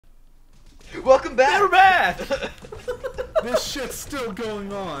Welcome back! We're back! This shit's still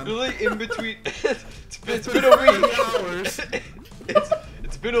going on. Literally in between. it's been a week. Hours.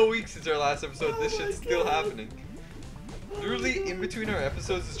 It's been a week since our last episode. This shit's still happening. Literally in between our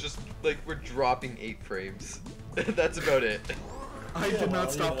episodes is just like we're dropping 8 frames. That's about it. I did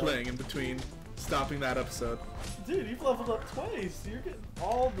not stop playing in between stopping that episode. Dude, you've leveled up twice. You're getting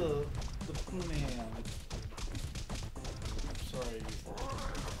all the man. Sorry.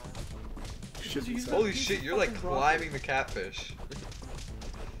 Should be said. Holy shit, you're like climbing the catfish.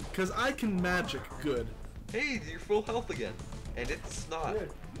 Because I can magic good. Hey, you're full health again. And it's not.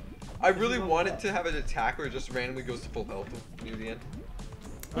 Good. I really wanted to have an attack where it just randomly goes to full health near the end.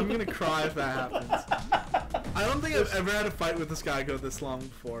 I'm gonna cry if that happens. I don't think I've ever had a fight with this guy go this long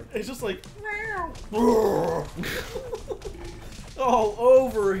before. It's just like all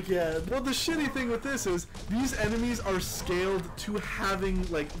over again. Well, the shitty thing with this is these enemies are scaled to having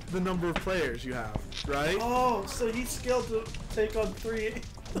like the number of players you have, right? Oh, so he's scaled to take on 3.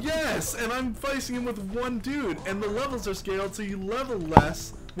 Yes, and I'm facing him with one dude, and the levels are scaled so you level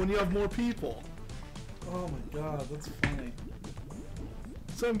less when you have more people. Oh my god, that's funny.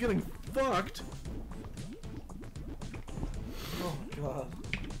 So I'm getting fucked. Oh my god.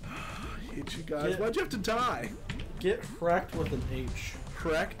 I hate you guys. Why'd you have to die? Get wrecked with an H.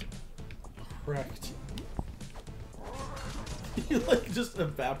 Correct? Wrecked. You like just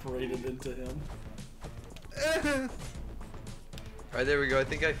evaporated into him. Alright, there we go. I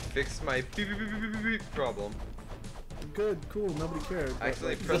think I fixed my beep, beep, beep, beep, beep, beep problem. Good, cool, nobody cared. I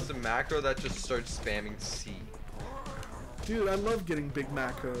accidentally pressed a macro that just starts spamming C. Dude, I love getting big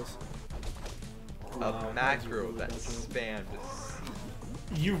macros. A macro that spammed C.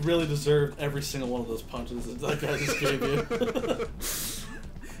 You really deserved every single one of those punches that guy just gave you.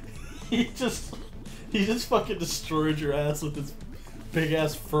 he just fucking destroyed your ass with his big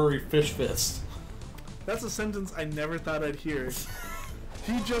ass furry fish fist. That's a sentence I never thought I'd hear.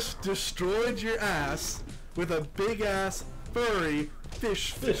 He just destroyed your ass with a big ass furry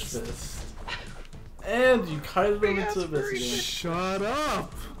fish fist. And you kited him into this game. Shut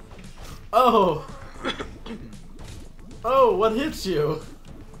up! Oh! Oh, what hit you?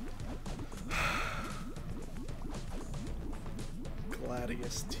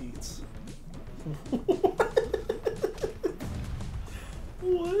 Gladius teats.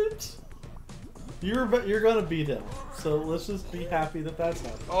 What? You're gonna beat him, so let's just be happy that that's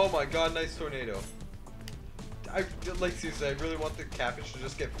happening. Oh my god, nice tornado. Like seriously, I really want the catfish to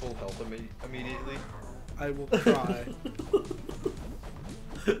just get full health immediately. I will cry.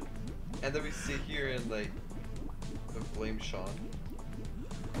 And then we sit here and like blame Sean.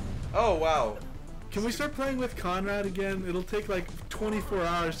 Oh wow. Can we start playing with Conrad again? It'll take like 24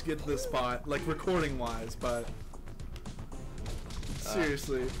 hours to get to this spot, like recording wise, but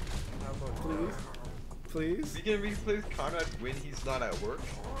seriously. How about Please? Please? we can replay with Conrad when he's not at work?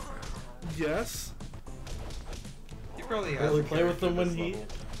 Yes? He probably has Really a play with character him when this he... level.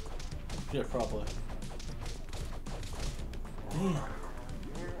 Yeah, probably.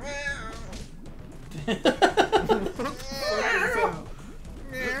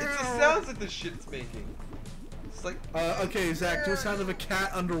 It's the sounds that the shit's making. It's like Okay, Zach, do the sound of a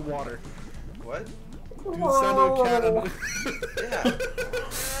cat underwater. what? Do the sound of a cat under...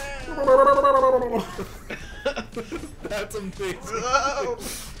 That's amazing. No!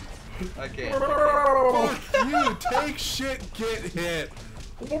 I can't. Fuck you, take shit, get hit.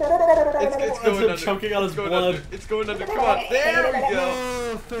 It's going him under. choking on his It's going blood. under. It's going under. Come on. There we go.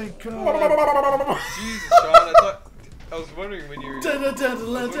 Oh, thank God. Jesus, Sean. I was wondering when you were. I was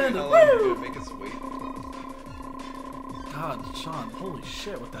wondering how long you were gonna make us wait. God, Sean, holy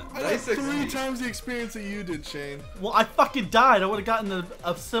shit with that. I Nice got 3 XP. times the experience that you did, Shane. Well, I fucking died. I would have gotten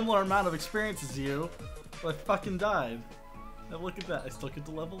a similar amount of experience as you, but I fucking died. Now look at that. I still get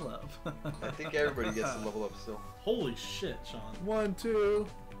to level up. I think everybody gets to level up still. Holy shit, Sean. 1, 2.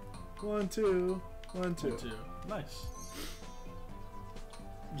 1, 2. 1, 2. 1, 2. Nice.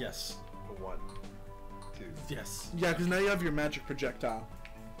 Yes. 1, 2. Yes. Yeah, because now you have your magic projectile.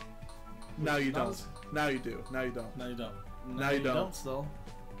 Now you Not don't. as- Now you do. Now you don't. No, you don't. Now you don't. Still.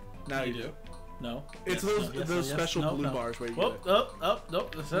 Now you do. do. No. It's Yes, those no, yes, those no, special yes, no, blue no. bars where you Whoop, get it.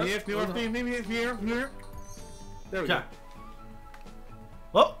 nope. That's it. Here. There we go. Okay.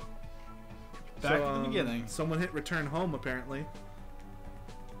 Well. Back So, to the beginning. Someone hit return home apparently.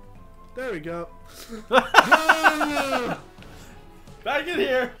 There we go. Back in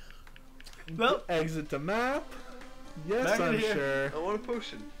here. Nope. Exit the map. Yes, Back in I'm here. sure. I want a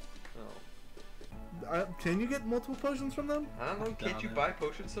potion. Oh. Can you get multiple potions from them? I don't know. Can't Doubt you it. buy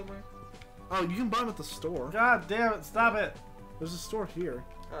potions somewhere? Oh, you can buy them at the store. God damn it! Stop it. There's a store here.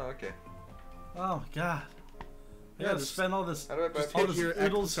 Oh, okay. Oh my god. I gotta just- spend all this. How do I buy Just all hit this your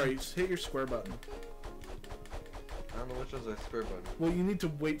oodles. sorry, just hit your square button. I don't know which one's a square button. Well, you need to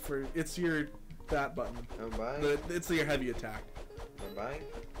wait for it's your that button. Am I buying? It's your heavy attack. Am I buying?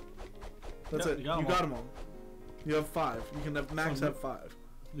 That's Yeah, it. you You got got 'em them all. You have 5. You can have max Mhm. have 5.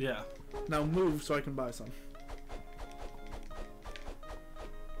 Yeah. Now move so I can buy some.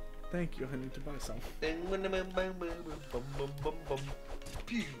 Thank you. I need to buy some.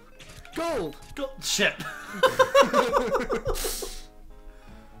 Pew. Gold. Go. Shit.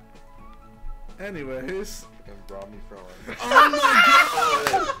 Anyways. Fucking brought me from. Oh my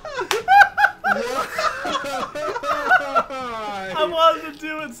god! I wanted to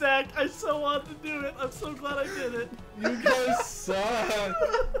do it, Zach. I so wanted to do it. I'm so glad I did it. You guys suck.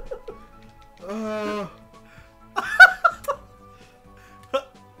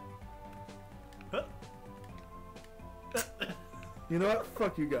 You know what?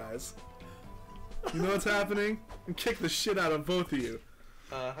 Fuck you guys. You know what's happening? And kick the shit out of both of you.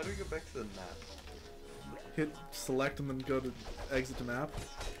 How do we go back to the map? Hit select and then go to exit the map.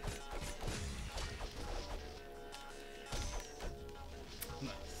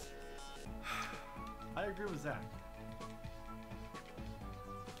 Nice. I agree with Zach.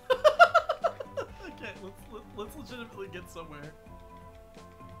 Okay, let's legitimately get somewhere.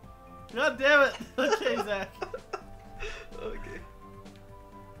 God damn it! Okay, Zach. Okay.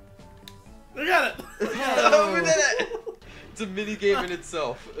 We got it! Oh, we did it! It's a mini game in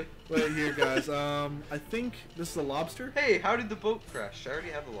itself. Wait here, guys. I think this is a lobster. Hey, how did the boat crash? I already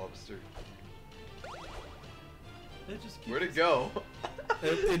have a lobster. It just keeps Where'd it go?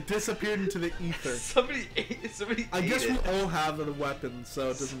 It disappeared into the ether. Somebody ate it. Somebody I ate guess it. we all have a weapon, so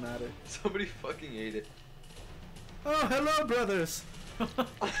it doesn't matter. Somebody fucking ate it. Oh, hello, brothers.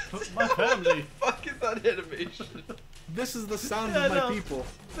 My family. What the fuck is that animation? This is the sound Yeah, of my no. people.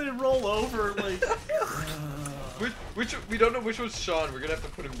 They roll over like. Which we don't know which one's Sean. We're gonna have to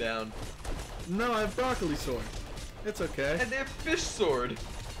put him down. No, I have broccoli sword. It's okay. And they have fish sword.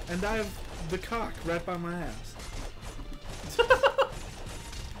 And I have the cock right by my ass. Okay.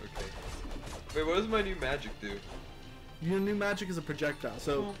 Wait, what does my new magic do? Your new magic is a projectile,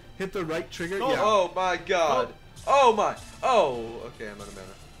 so hit the right trigger. Oh, Yeah. Oh my god. Oh my. Oh. Okay, I'm out of mana.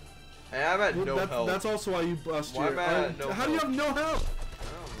 And I'm at Well, no health. that's also why you bust Why your. am I at no how do you health? have no health?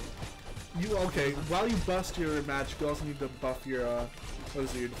 I You okay? While you bust your magic, you also need to buff your what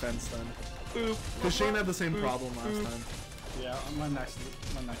is it, your defense then? don't know. Boop. Because Shane had the same Boop. problem last Boop. time. Yeah, my next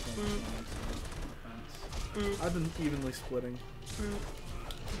one. My next Boop. I've been evenly splitting. Boop.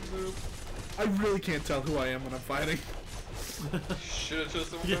 Boop. I really can't tell who I am when I'm fighting. Should've chosen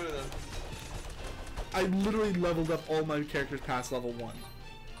someone Yeah. better then. I literally leveled up all my characters past level 1.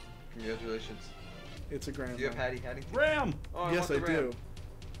 Congratulations. It's a grand. Do you have one. Hattie? Hattie? Ram. Oh, Yes, want I the ram. do.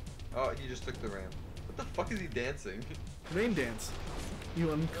 Oh, he just took the ram. What the fuck is he dancing? Rain dance.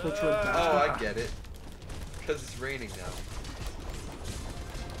 You uncultural Oh, bastard. I get it. Because it's raining now.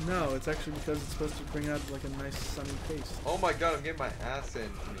 No, it's actually because it's supposed to bring out like a nice sunny taste. Oh my god, I'm getting my ass in.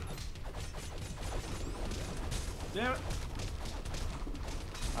 Damn it.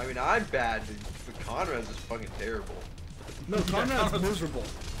 I mean, I'm bad, but Conrad's just fucking terrible. No, Conrad's miserable.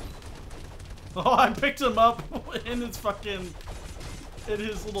 Oh, I picked him up in his fucking, in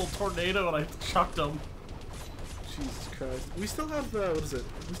his little tornado, and I chucked him. Jesus Christ. We still have the, what is it?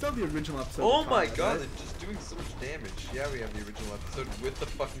 We still have the original episode. Oh of my Conrad, god, right? they're just doing so much damage. Yeah, we have the original episode with the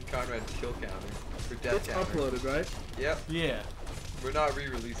fucking Conrad kill counter. Or death It's counter. uploaded, right? Yep. Yeah. We're not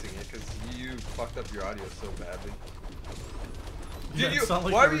re-releasing it because you fucked up your audio so badly. Yeah, Did you? it sounded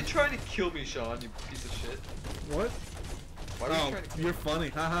like Why were we're- you trying to kill me, Sean? You piece of shit. What? Why were you Oh, trying to kill you're funny.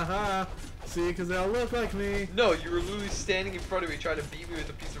 Ha ha ha. See, because they all look like me. No, you were literally standing in front of me trying to beat me with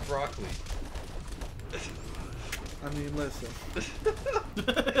a piece of broccoli. I mean, listen.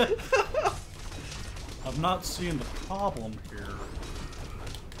 I'm not seeing the problem here.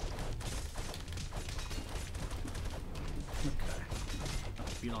 Okay.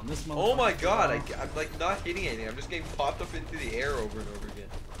 Beat on this Oh my motherfucker. god, I'm like not hitting anything. I'm just getting popped up into the air over and over again.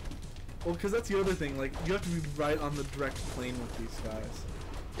 Well, because that's the other thing. Like, you have to be right on the direct plane with these guys.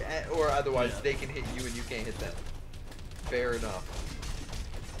 Yeah, or otherwise Yeah. they can hit you and you can't hit them. Fair enough.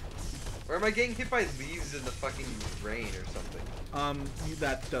 Or am I getting hit by leaves in the fucking rain or something?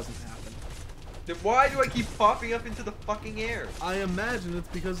 That doesn't happen. Then why do I keep popping up into the fucking air? I imagine it's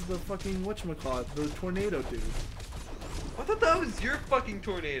because of the fucking whatchamacallit, the tornado dude. I thought that was your fucking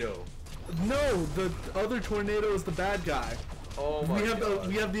tornado. No, the other tornado is the bad guy. Oh my god.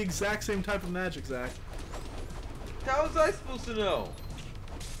 We have the exact same type of magic, Zach. How was I supposed to know?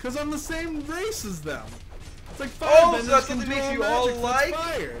 Cause I'm the same race as them. It's like Oh, firebenders so that's can what do makes all you all magic that's alike?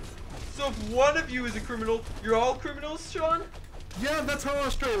 fire. So if one of you is a criminal, you're all criminals, Sean? Yeah, that's how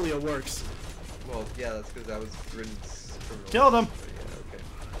Australia works. Well, yeah, that's because I was Britain's criminal. Killed him. Yeah, okay.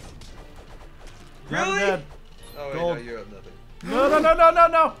 Not Really? dead. Oh wait, Gold. no, you're up nothing.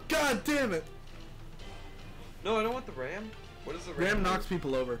 No. God damn it! No, I don't want the ram. What is the ram? Ram do? knocks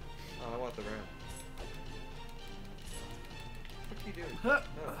people over. Oh, I want the ram. What are you doing? Huh.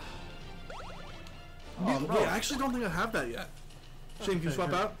 No. Oh, no. Wait, I actually don't think I have that yet. Shane, can you Okay, swap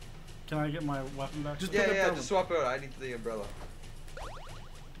here. out? Can I get my weapon back? Just- Yeah, pick up yeah, that just one. swap out. I need the umbrella.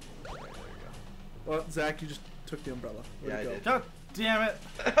 Alright, there Well, Zach, you just took the umbrella. Yeah, I Where'd it did. God damn it.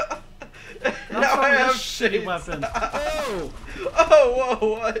 we go. Not now from I have this shitty shades. weapon. Oh! Oh, whoa,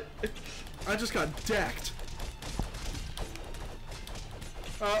 what? I just got decked.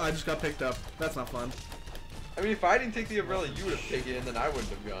 Oh, I just got picked up. That's not fun. I mean, if I didn't take the umbrella, you would have taken it, and then I wouldn't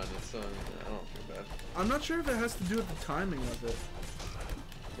have gotten it, so I, mean, I don't feel bad. I'm not sure if it has to do with the timing of it.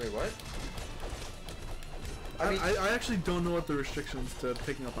 Wait, what? I actually don't know what the restrictions to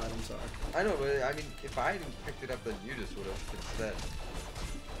picking up items are. I know, but I mean, if I hadn't picked it up, then you just would have instead.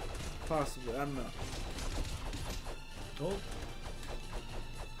 Possibly, I don't know. Gold.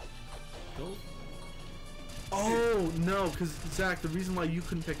 Gold. Oh, no, because, Zach, the reason why you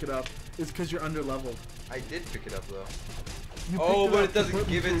couldn't pick it up is because you're under leveled. I did pick it up, though. You Oh, picked but up it doesn't put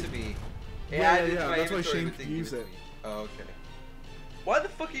give it into- to me. Yeah, added yeah, to my that's why inventory, Shane but could didn't give use to it. me. Oh, okay. Why the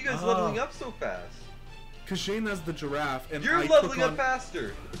fuck are you guys leveling up so fast? Because Shane has the giraffe, and You're I leveling took up on,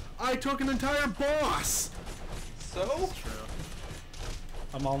 faster. I took an entire boss! So? True.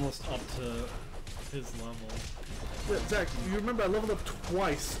 I'm almost up to his level. Wait, Zach, you remember I leveled up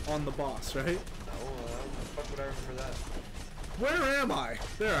twice on the boss, right? No, how the fuck would I remember that? Where am I?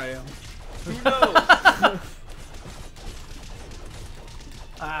 There I am. Who knows?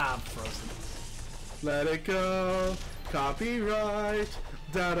 Ah, I'm frozen. Let it go. Copyright.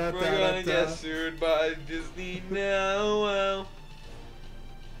 Da da da We're da gonna da. get sued by Disney now. Where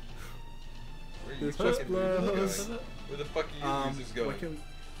are you This fucking just losers blows. going? Where the fuck are you losers why going? can't we-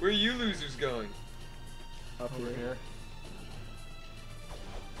 Where are you losers going? Up Over here.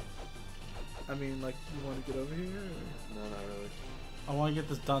 I mean, like, you want to get over here? Or? No, not really. I want to get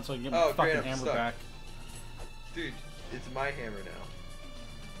this done so I can get Oh, my great, fucking I'm hammer stuck. back. Dude, it's my hammer now.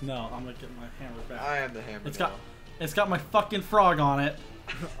 No, I'm gonna get my hammer back. I am the hammer It's now. It's got my fucking frog on it.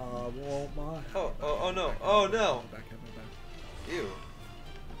 Well, my. Oh no. Oh no. Back, back. Ew.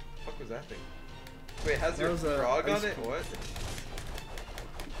 Fuck was that thing? Wait, has That there a was a frog on ice it? cream. What?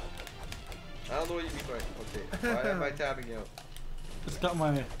 I don't know what you mean by. Okay, why am I tabbing out? It's got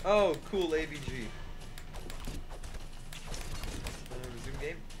my. Oh, cool AVG. Resume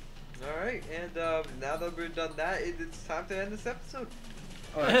game. Alright, and now that we're done that, it's time to end this episode.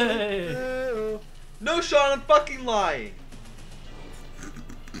 Alright. Hey! No, Sean, I'm fucking lying!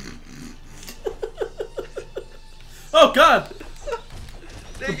 Oh God!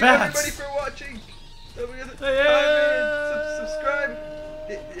 Thank you bats. everybody for watching! Don't forget to Hey! subscribe!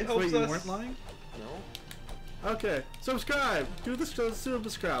 It helps Wait, us. you weren't lying? No. Okay, subscribe. Do the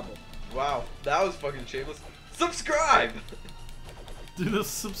Scrabble. Wow, that was fucking shameless. Subscribe! Do the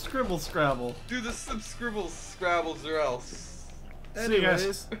subscribble scrabble. Do the subscribbles scrabbles or else. See you guys.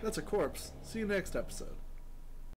 Anyways, that's a corpse. See you next episode.